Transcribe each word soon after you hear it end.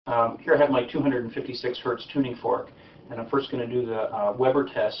Here I have my 256 hertz tuning fork, and I'm first going to do the Weber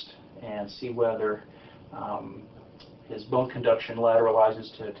test and see whether his bone conduction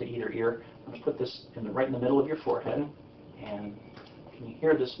lateralizes to either ear. I'm going to put this right in the middle of your forehead, and can you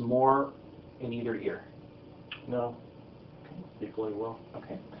hear this more in either ear? No. Okay. Equally well.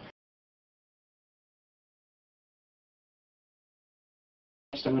 Okay.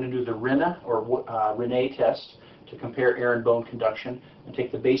 Next, I'm going to do the RINA or Rene test to compare air and bone conduction, and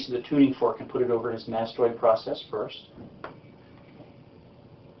take the base of the tuning fork and put it over his mastoid process first.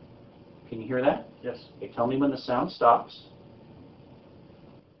 Can you hear that? Yes. Okay, tell me when the sound stops.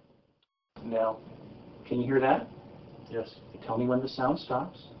 Now, can you hear that? Yes. Okay, tell me when the sound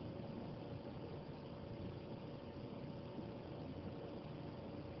stops.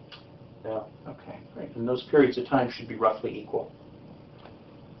 Yeah. Okay, great. And those periods of time should be roughly equal.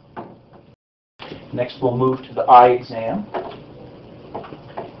 Next, we'll move to the eye exam.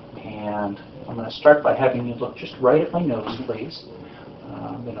 And I'm going to start by having you look just right at my nose, please.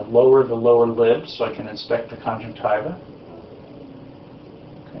 I'm going to lower the lower lid so I can inspect the conjunctiva.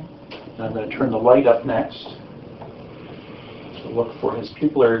 Okay. And I'm going to turn the light up next to look for his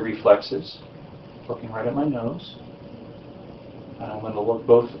pupillary reflexes, looking right at my nose. I'm going to look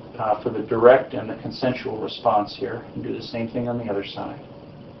both for the direct and the consensual response here, and do the same thing on the other side.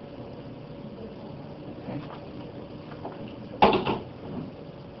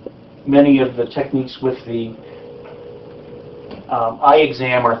 Many of the techniques with the eye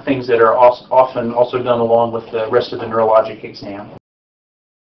exam are things that are often also done along with the rest of the neurologic exam.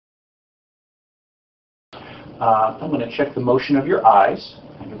 I'm going to check the motion of your eyes.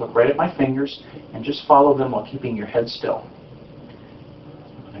 I'm going to look right at my fingers and just follow them while keeping your head still.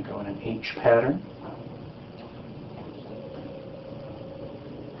 I'm going to go in an H pattern.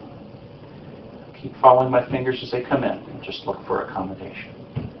 Keep following my fingers as they come in and just look for accommodation.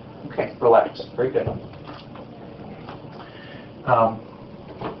 Okay, relax. Very good.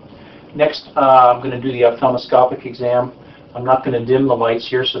 Next, I'm going to do the ophthalmoscopic exam. I'm not going to dim the lights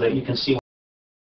here so that you can see